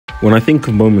When I think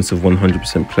of moments of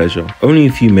 100% pleasure, only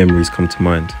a few memories come to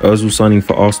mind. Ozil signing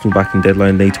for Arsenal back in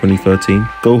deadline day 2013,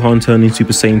 Gohan turning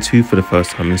Super Saiyan 2 for the first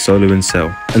time in Solo and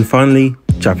Cell, and finally,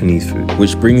 Japanese food.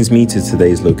 Which brings me to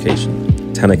today's location.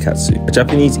 Tanakatsu, a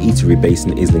Japanese eatery based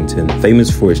in Islington, famous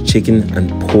for its chicken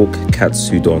and pork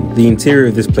katsudon. The interior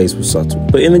of this place was subtle,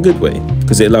 but in a good way,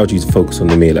 because it allowed you to focus on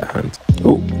the meal at hand.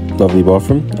 Oh, lovely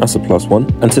bathroom, that's a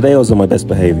 +1. And today I was on my best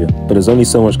behaviour, but there's only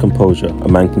so much composure a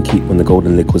man can keep when the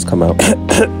golden liquids come out.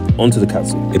 Onto the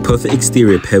katsu. A perfect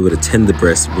exterior paired with a tender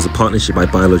breast was a partnership I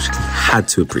biologically had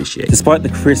to appreciate. Despite the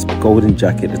crisp golden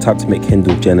jacket, the type to make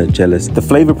Kendall Jenner jealous, the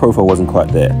flavour profile wasn't quite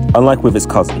there, unlike with its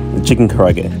cousin, the chicken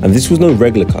karage. And this was no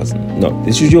regular cousin, no,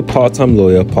 this was your part-time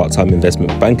lawyer, part-time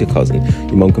investment banker cousin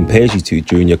your mum compares you to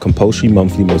during your compulsory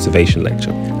monthly motivation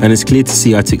lecture. And it's clear to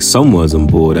see I took some words on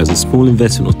board, as a small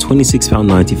investment of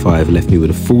 £26.95 left me with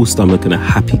a full stomach and a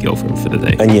happy girlfriend for the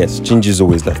day. And yes, Ginger's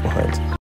always left behind.